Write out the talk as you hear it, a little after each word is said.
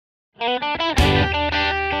Hey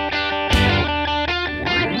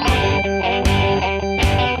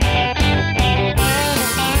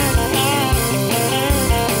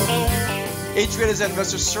traders and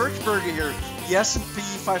investors, Serge Berger here. The S&P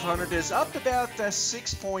 500 is up about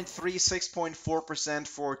 6.3, 6.4%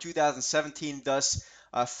 for 2017 thus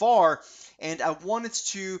far. And I wanted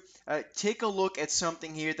to take a look at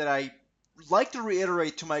something here that I like to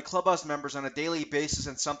reiterate to my clubhouse members on a daily basis,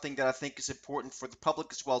 and something that I think is important for the public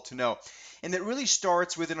as well to know. And it really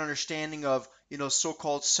starts with an understanding of,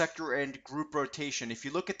 so-called sector and group rotation. If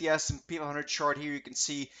you look at the S&P 500 chart here, you can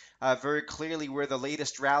see very clearly where the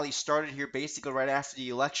latest rally started here, basically right after the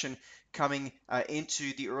election, coming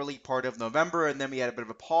into the early part of November, and then we had a bit of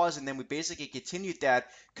a pause, and then we basically continued that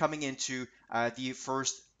coming into the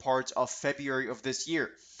first parts of February of this year.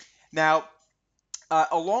 Now,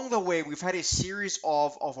 along the way, we've had a series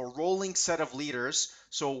of a rolling set of leaders.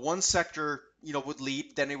 So one sector, would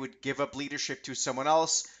lead, then it would give up leadership to someone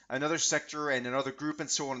else, another sector, and another group, and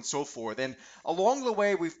so on and so forth. And along the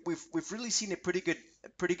way, we've really seen a pretty good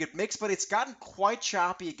mix, but it's gotten quite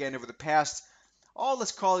choppy again over the past,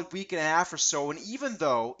 let's call it week and a half or so. And even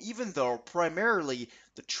though primarily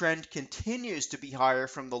the trend continues to be higher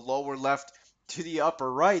from the lower left to the upper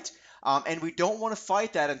right, and we don't want to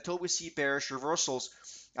fight that until we see bearish reversals.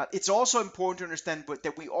 It's also important to understand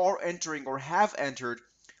that we are entering, or have entered,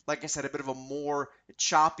 like I said, a bit of a more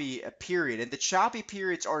choppy period. And the choppy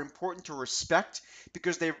periods are important to respect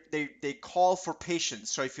because they call for patience.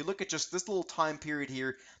 So if you look at just this little time period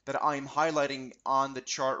here that I'm highlighting on the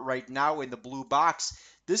chart right now in the blue box,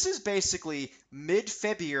 this is basically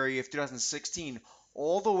mid-February of 2016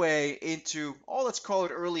 all the way into, let's call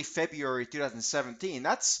it early February 2017.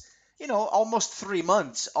 That's almost 3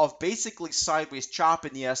 months of basically sideways chop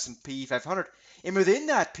in the S&P 500. And within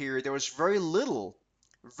that period, there was very little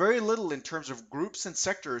in terms of groups and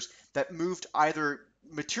sectors that moved either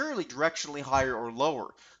materially directionally higher or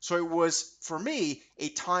lower. So it was, for me, a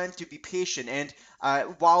time to be patient. And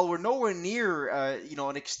while we're nowhere near,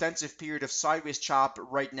 an extensive period of sideways chop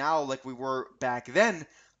right now like we were back then,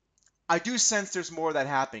 I do sense there's more of that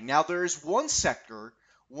happening. Now, there is one sector,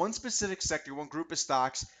 one specific sector, one group of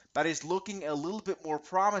stocks that is looking a little bit more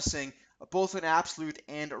promising, both in absolute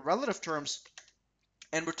and relative terms.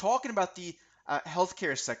 And we're talking about the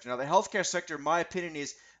healthcare sector. Now, the healthcare sector, in my opinion,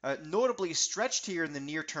 is notably stretched here in the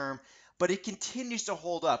near term, but it continues to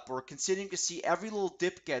hold up. We're continuing to see every little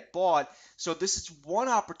dip get bought. So this is one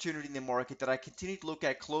opportunity in the market that I continue to look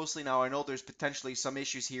at closely. Now, I know there's potentially some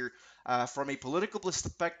issues here from a political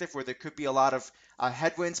perspective where there could be a lot of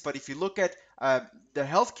headwinds. But if you look at the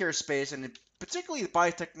healthcare space, and particularly the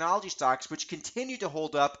biotechnology stocks, which continue to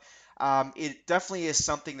hold up, it definitely is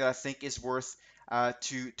something that I think is worth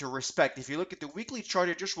to respect. If you look at the weekly chart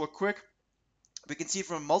here, just real quick, we can see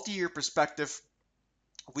from a multi-year perspective,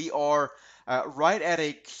 we are right at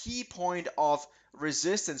a key point of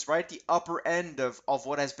resistance, right at the upper end of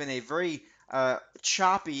what has been a very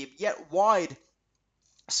choppy yet wide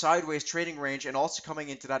sideways trading range, and also coming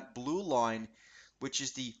into that blue line, which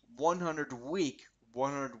is the 100-week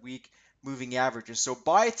moving averages. So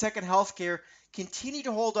biotech and healthcare continue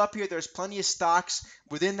to hold up here. There's plenty of stocks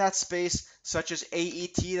within that space, such as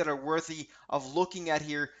AET, that are worthy of looking at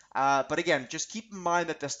here. But again, just keep in mind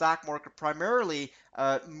that the stock market primarily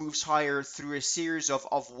moves higher through a series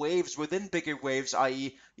of waves within bigger waves,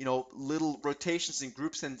 i.e., little rotations in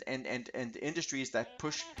groups and industries that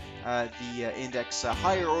push the index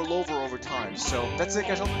higher or lower over time. So that's it,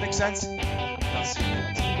 guys. Hope it makes sense. I'll see you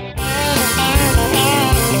next time.